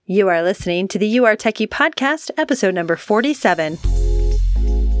You are listening to the You Are Techie podcast, episode number 47.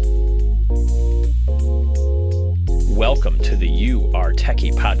 Welcome to the You Are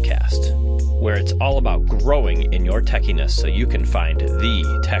Techie podcast, where it's all about growing in your techiness so you can find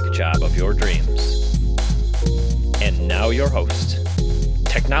the tech job of your dreams. And now your host,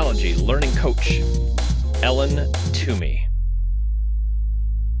 technology learning coach, Ellen Toomey.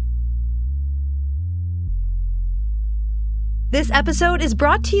 This episode is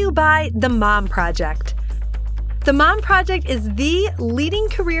brought to you by The Mom Project. The Mom Project is the leading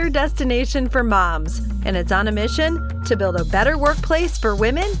career destination for moms, and it's on a mission to build a better workplace for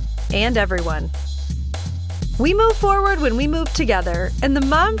women and everyone. We move forward when we move together, and the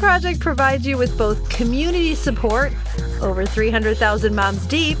Mom Project provides you with both community support, over 300,000 moms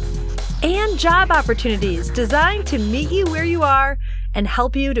deep, and job opportunities designed to meet you where you are and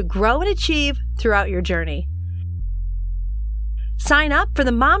help you to grow and achieve throughout your journey. Sign up for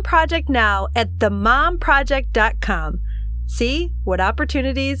the Mom Project now at themomproject.com. See what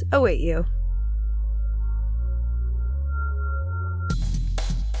opportunities await you.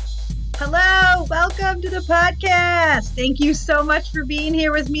 Hello, welcome to the podcast. Thank you so much for being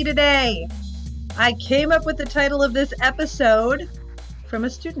here with me today. I came up with the title of this episode from a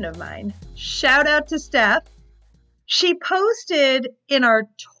student of mine. Shout out to Steph. She posted in our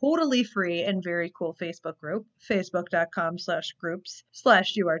totally free and very cool Facebook group,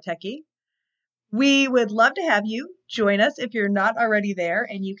 facebook.com/groups/youaretechie. We would love to have you join us if you're not already there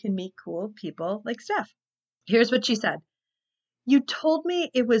and you can meet cool people like Steph. Here's what she said. You told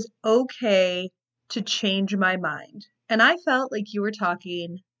me it was okay to change my mind, and I felt like you were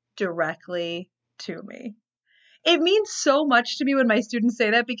talking directly to me. It means so much to me when my students say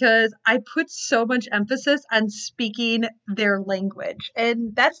that because I put so much emphasis on speaking their language.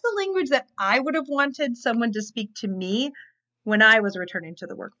 And that's the language that I would have wanted someone to speak to me when I was returning to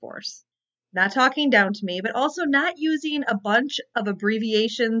the workforce. Not talking down to me, but also not using a bunch of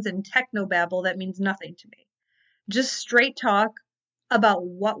abbreviations and technobabble that means nothing to me. Just straight talk about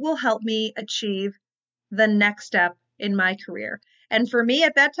what will help me achieve the next step in my career. And for me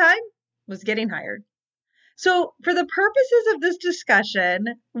at that time was getting hired. So for the purposes of this discussion,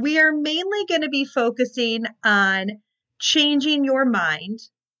 we are mainly going to be focusing on changing your mind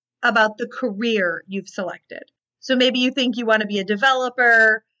about the career you've selected. So maybe you think you want to be a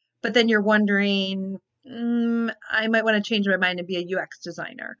developer, but then you're wondering, I might want to change my mind and be a UX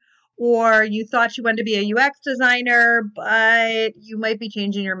designer. Or you thought you wanted to be a UX designer, but you might be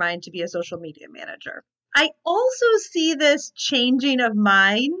changing your mind to be a social media manager. I also see this changing of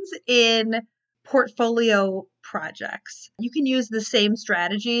minds in portfolio projects. You can use the same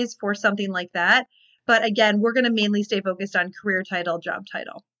strategies for something like that. But again, we're going to mainly stay focused on career title, job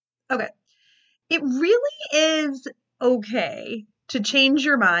title. Okay. It really is okay to change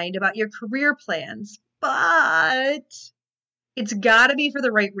your mind about your career plans, but it's got to be for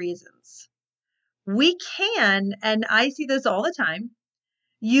the right reasons. We can, and I see this all the time,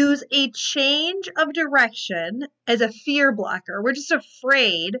 use a change of direction as a fear blocker. We're just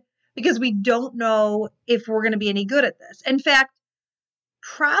afraid because we don't know if we're going to be any good at this. In fact,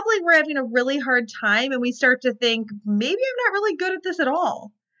 probably we're having a really hard time and we start to think, maybe I'm not really good at this at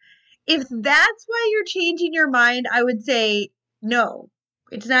all. If that's why you're changing your mind, I would say, no,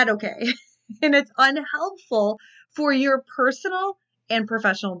 it's not okay. And it's unhelpful for your personal and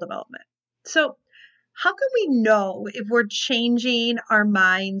professional development. So how can we know if we're changing our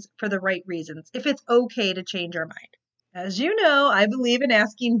minds for the right reasons, if it's okay to change our mind? As you know, I believe in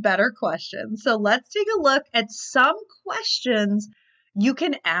asking better questions. So let's take a look at some questions you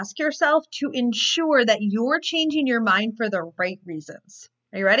can ask yourself to ensure that you're changing your mind for the right reasons.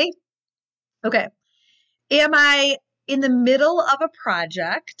 Are you ready? Okay. Am I in the middle of a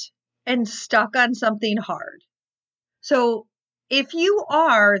project and stuck on something hard? So if you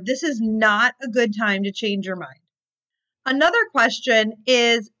are, this is not a good time to change your mind. Another question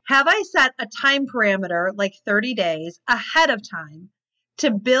is, have I set a time parameter, like 30 days, ahead of time to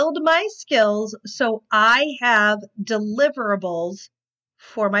build my skills so I have deliverables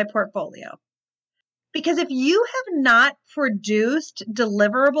for my portfolio? Because if you have not produced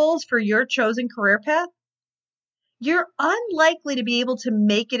deliverables for your chosen career path, you're unlikely to be able to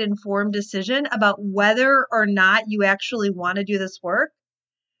make an informed decision about whether or not you actually want to do this work,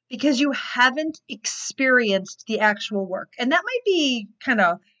 because you haven't experienced the actual work. And that might be kind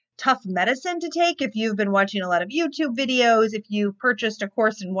of tough medicine to take if you've been watching a lot of YouTube videos, if you purchased a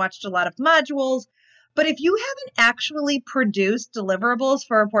course and watched a lot of modules. But if you haven't actually produced deliverables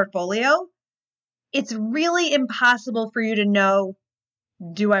for a portfolio, it's really impossible for you to know,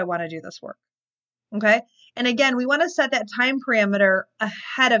 do I want to do this work? Okay. And again, we want to set that time parameter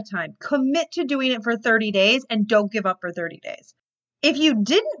ahead of time. Commit to doing it for 30 days and don't give up for 30 days. If you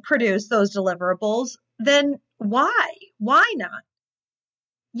didn't produce those deliverables, then why? Why not?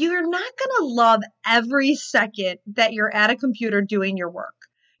 You're not going to love every second that you're at a computer doing your work.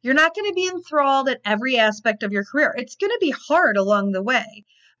 You're not going to be enthralled at every aspect of your career. It's going to be hard along the way.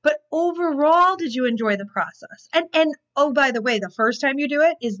 But overall, did you enjoy the process? And oh, by the way, the first time you do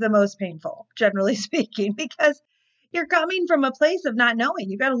it is the most painful, generally speaking, because you're coming from a place of not knowing.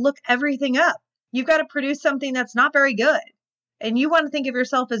 You've got to look everything up. You've got to produce something that's not very good. And you want to think of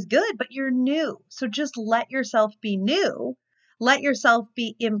yourself as good, but you're new. So just let yourself be new. Let yourself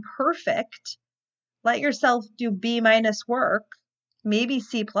be imperfect. Let yourself do B- work, maybe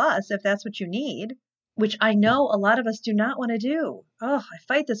C+ if that's what you need, which I know a lot of us do not want to do. Oh, I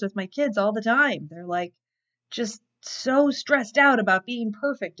fight this with my kids all the time. They're like just so stressed out about being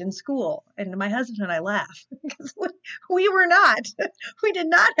perfect in school. And my husband and I laugh because we were not. We did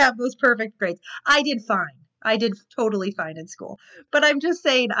not have those perfect grades. I did fine. I did totally fine in school. But I'm just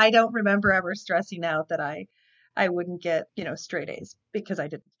saying I don't remember ever stressing out that I wouldn't get, straight A's because I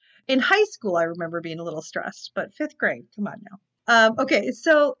didn't. In high school, I remember being a little stressed, but 5th grade, come on now. Okay,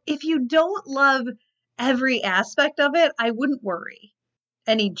 so if you don't love every aspect of it, I wouldn't worry.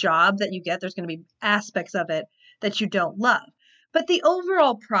 Any job that you get, there's going to be aspects of it that you don't love. But the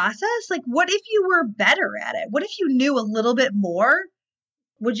overall process, like what if you were better at it? What if you knew a little bit more?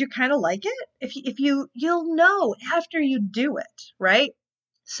 Would you kind of like it? If you'll know after you do it, right?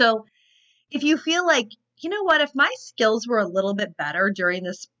 So if you feel like, you know what, if my skills were a little bit better during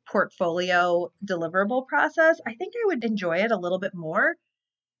this portfolio deliverable process, I think I would enjoy it a little bit more.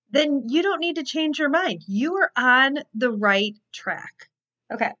 Then you don't need to change your mind. You are on the right track.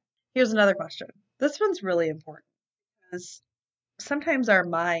 Okay, here's another question. This one's really important because sometimes our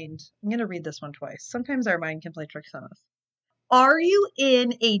mind, I'm going to read this one twice. Sometimes our mind can play tricks on us. Are you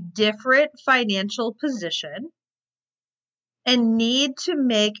in a different financial position and need to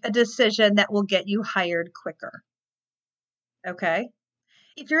make a decision that will get you hired quicker? Okay.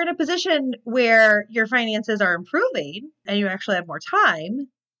 If you're in a position where your finances are improving and you actually have more time,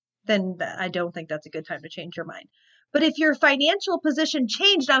 then I don't think that's a good time to change your mind. But if your financial position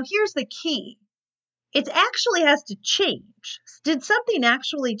changed, now here's the key. It actually has to change. Did something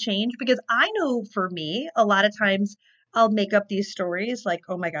actually change? Because I know for me, a lot of times I'll make up these stories like,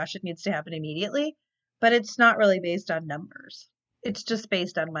 oh my gosh, it needs to happen immediately. But it's not really based on numbers. It's just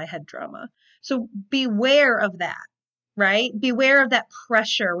based on my head drama. So beware of that, right? Beware of that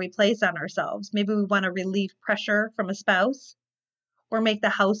pressure we place on ourselves. Maybe we want to relieve pressure from a spouse or make the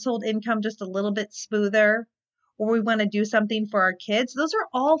household income just a little bit smoother, or we want to do something for our kids. Those are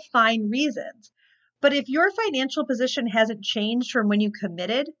all fine reasons. But if your financial position hasn't changed from when you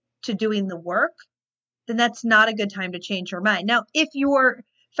committed to doing the work, then that's not a good time to change your mind. Now, if your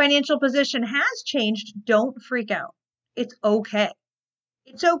financial position has changed, don't freak out. It's okay.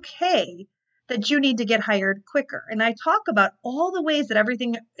 It's okay that you need to get hired quicker. And I talk about all the ways that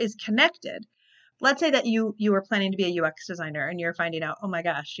everything is connected. Let's say that you were planning to be a UX designer and you're finding out, oh my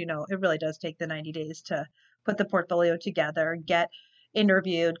gosh, it really does take the 90 days to put the portfolio together, get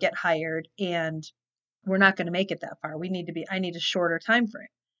interviewed, get hired, and we're not going to make it that far. I need a shorter time frame.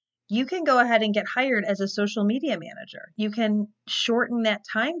 You can go ahead and get hired as a social media manager. You can shorten that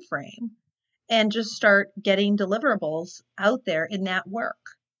time frame and just start getting deliverables out there in that work.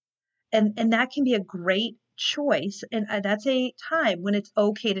 And that can be a great choice. And that's a time when it's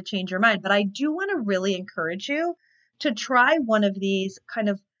okay to change your mind. But I do want to really encourage you to try one of these kind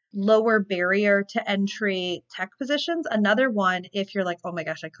of lower barrier to entry tech positions. Another one, if you're like, oh my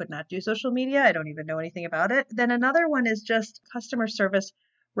gosh, I could not do social media, I don't even know anything about it. Then another one is just customer service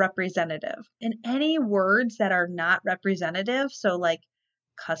representative. And any words that are not representative, so like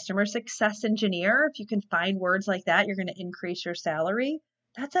customer success engineer, if you can find words like that, you're going to increase your salary.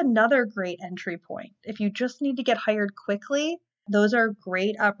 That's another great entry point. If you just need to get hired quickly, those are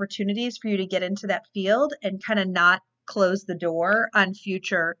great opportunities for you to get into that field and kind of not close the door on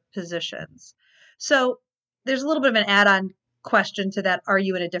future positions. So there's a little bit of an add-on question to that. Are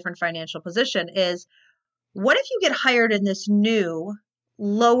you in a different financial position? Is what if you get hired in this new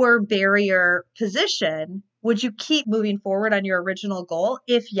lower barrier position? Would you keep moving forward on your original goal?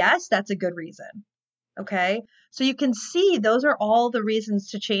 If yes, that's a good reason. Okay. So you can see those are all the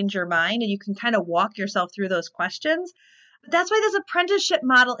reasons to change your mind, and you can kind of walk yourself through those questions. But that's why this apprenticeship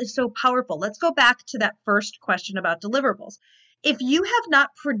model is so powerful. Let's go back to that first question about deliverables. If you have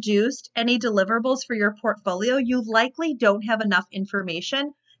not produced any deliverables for your portfolio, you likely don't have enough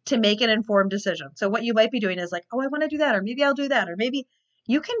information to make an informed decision. So what you might be doing is like, oh, I want to do that, or maybe I'll do that, or maybe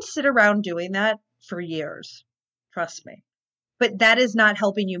you can sit around doing that for years. Trust me. But that is not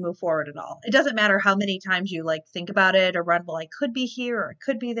helping you move forward at all. It doesn't matter how many times you think about it or run, well, I could be here or I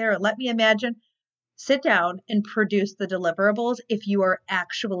could be there, or let me imagine. Sit down and produce the deliverables if you are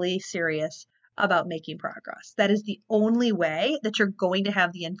actually serious about making progress. That is the only way that you're going to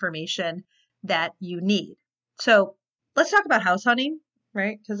have the information that you need. So let's talk about house hunting,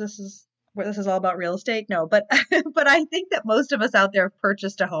 right? Because this is all about real estate. No, but but I think that most of us out there have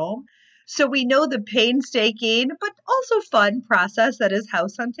purchased a home. So we know the painstaking, but also fun process that is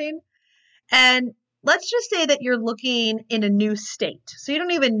house hunting. And let's just say that you're looking in a new state. So you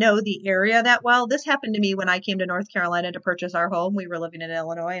don't even know the area that well. This happened to me when I came to North Carolina to purchase our home. We were living in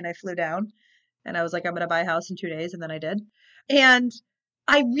Illinois and I flew down and I was like, I'm going to buy a house in 2 days. And then I did. And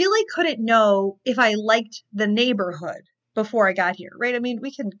I really couldn't know if I liked the neighborhood before I got here, right? I mean,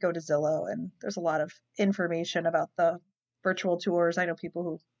 we can go to Zillow and there's a lot of information about the virtual tours. I know people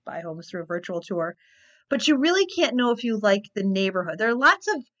who buy homes through a virtual tour, but you really can't know if you like the neighborhood. There are lots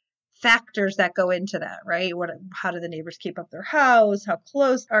of factors that go into that, right? How do the neighbors keep up their house? How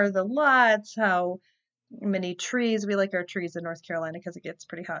close are the lots? How many trees? We like our trees in North Carolina because it gets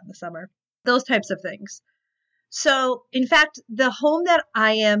pretty hot in the summer. Those types of things. So, in fact, the home that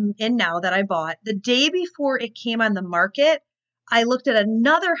I am in now that I bought, the day before it came on the market, I looked at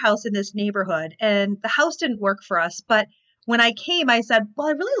another house in this neighborhood and the house didn't work for us. But when I came, I said, well,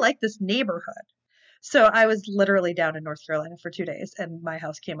 I really like this neighborhood. So I was literally down in North Carolina for 2 days and my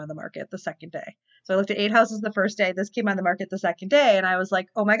house came on the market the second day. So I looked at 8 houses the first day. This came on the market the second day. And I was like,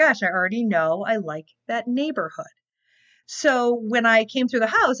 oh my gosh, I already know I like that neighborhood. So when I came through the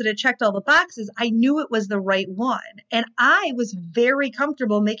house and it checked all the boxes, I knew it was the right one. And I was very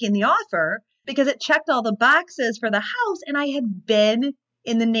comfortable making the offer because it checked all the boxes for the house and I had been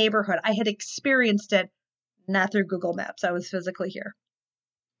in the neighborhood. I had experienced it, not through Google Maps. I was physically here.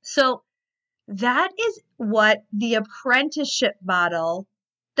 So that is what the apprenticeship model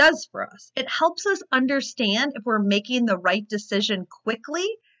does for us. It helps us understand if we're making the right decision quickly,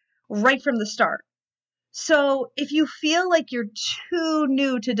 right from the start. So if you feel like you're too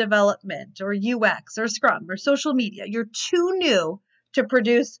new to development or UX or Scrum or social media, you're too new to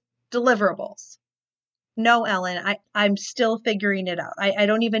produce deliverables. No, Ellen, I'm still figuring it out. I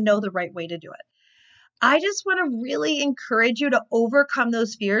don't even know the right way to do it. I just want to really encourage you to overcome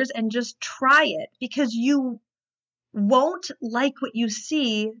those fears and just try it because you won't like what you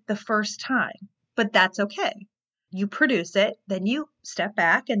see the first time, but that's okay. You produce it, then you step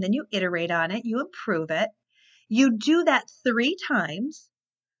back and then you iterate on it, you improve it. You do that 3 times,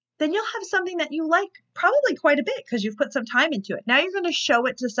 then you'll have something that you like probably quite a bit because you've put some time into it. Now you're going to show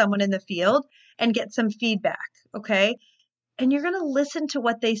it to someone in the field and get some feedback, okay? And you're going to listen to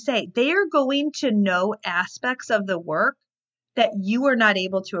what they say. They are going to know aspects of the work that you are not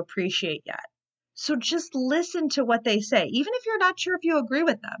able to appreciate yet. So just listen to what they say. Even if you're not sure if you agree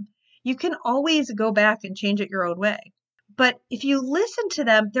with them, you can always go back and change it your own way. But if you listen to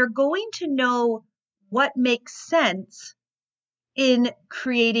them, they're going to know what makes sense in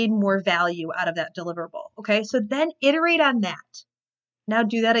creating more value out of that deliverable. Okay, so then iterate on that. Now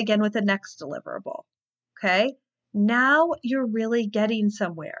do that again with the next deliverable. Okay, now you're really getting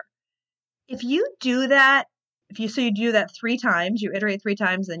somewhere. If you do that, you do that 3 times, you iterate 3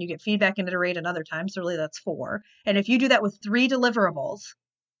 times, then you get feedback and iterate another time. So really that's 4. And if you do that with 3 deliverables,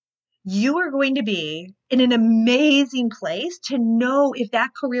 you are going to be in an amazing place to know if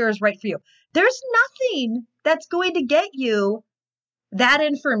that career is right for you. There's nothing that's going to get you that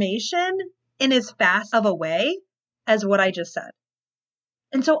information in as fast of a way as what I just said.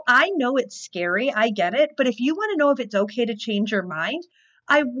 And so I know it's scary. I get it. But if you want to know if it's okay to change your mind,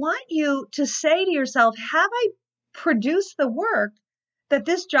 I want you to say to yourself, have I produced the work that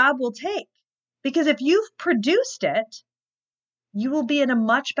this job will take? Because if you've produced it, you will be in a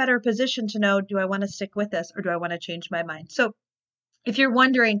much better position to know, do I want to stick with this or do I want to change my mind? So if you're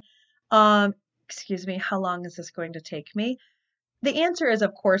wondering, how long is this going to take me? The answer is,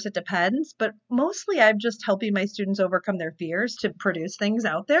 of course, it depends, but mostly I'm just helping my students overcome their fears to produce things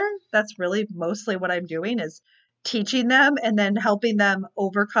out there. That's really mostly what I'm doing, is teaching them and then helping them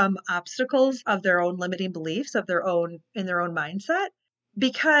overcome obstacles of their own limiting beliefs, in their own mindset.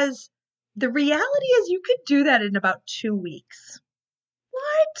 Because the reality is you could do that in about 2 weeks.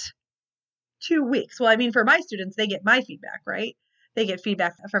 What? 2 weeks? Well, I mean, for my students, they get my feedback, right? They get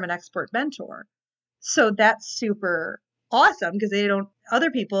feedback from an expert mentor. So that's super awesome because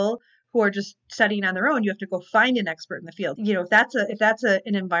other people who are just studying on their own, you have to go find an expert in the field. You know, if that's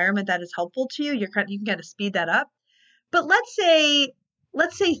an environment that is helpful to you, you can kind of speed that up. But let's say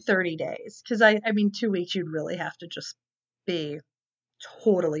 30 days, because I mean, 2 weeks, you'd really have to just be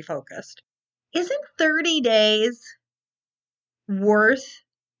totally focused. isn't 30 days worth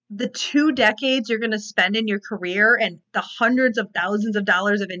the 2 decades you're going to spend in your career and the hundreds of thousands of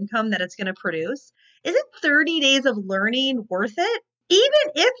dollars of income that it's going to produce? Isn't 30 days of learning worth it?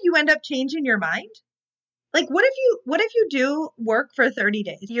 Even if you end up changing your mind? Like, what if you do work for 30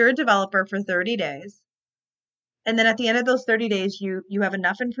 days? You're a developer for 30 days. And then at the end of those 30 days, you have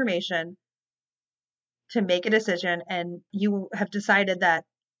enough information to make a decision and you have decided that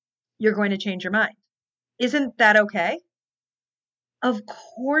you're going to change your mind. Isn't that okay? Of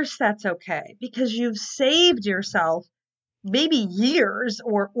course that's okay, because you've saved yourself maybe years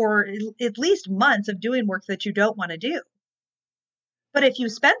or at least months of doing work that you don't want to do. But if you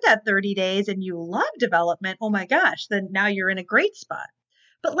spent that 30 days and you love development, oh my gosh, then now you're in a great spot.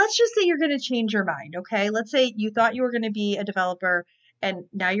 But let's just say you're going to change your mind, okay? Let's say you thought you were going to be a developer and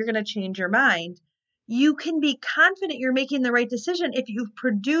now you're going to change your mind. You can be confident you're making the right decision if you've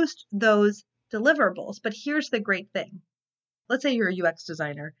produced those deliverables. But here's the great thing. Let's say you're a UX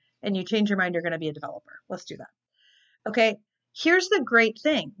designer and you change your mind, you're going to be a developer. Let's do that. Okay, here's the great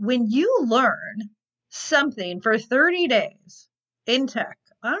thing. When you learn something for 30 days in tech,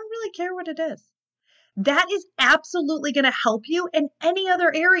 I don't really care what it is. That is absolutely going to help you in any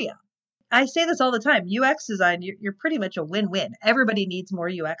other area. I say this all the time. UX design, you're pretty much a win-win. Everybody needs more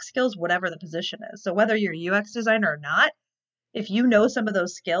UX skills, whatever the position is. So whether you're a UX designer or not, if you know some of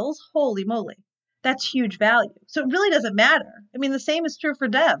those skills, holy moly, that's huge value. So it really doesn't matter. I mean, the same is true for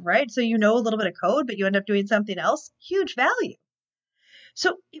dev, right? So you know a little bit of code, but you end up doing something else, huge value.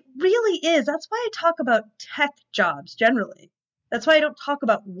 So it really is. That's why I talk about tech jobs generally. That's why I don't talk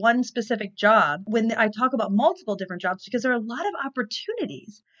about one specific job when I talk about multiple different jobs, because there are a lot of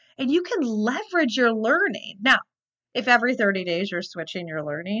opportunities and you can leverage your learning. Now, if every 30 days you're switching your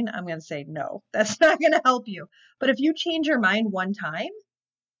learning, I'm going to say no, that's not going to help you. But if you change your mind one time,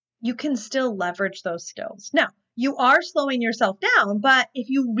 you can still leverage those skills. Now, you are slowing yourself down, but if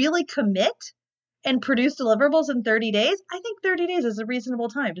you really commit and produce deliverables in 30 days, I think 30 days is a reasonable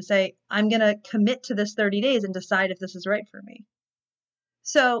time to say, I'm going to commit to this 30 days and decide if this is right for me.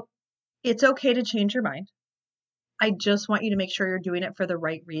 So it's okay to change your mind. I just want you to make sure you're doing it for the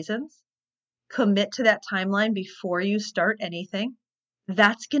right reasons. Commit to that timeline before you start anything.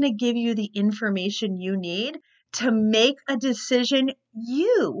 That's going to give you the information you need to make a decision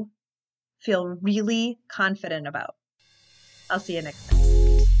you feel really confident about. I'll see you next time.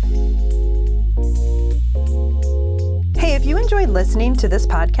 Hey, if you enjoyed listening to this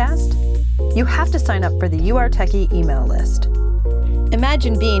podcast, you have to sign up for the You Are Techie email list.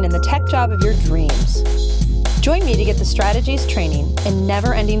 Imagine being in the tech job of your dreams. Join me to get the strategies, training, and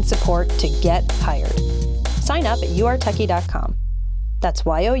never-ending support to get hired. Sign up at youaretechy.com. That's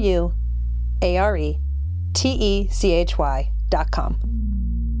youaretechy.com.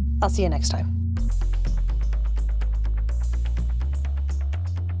 I'll see you next time.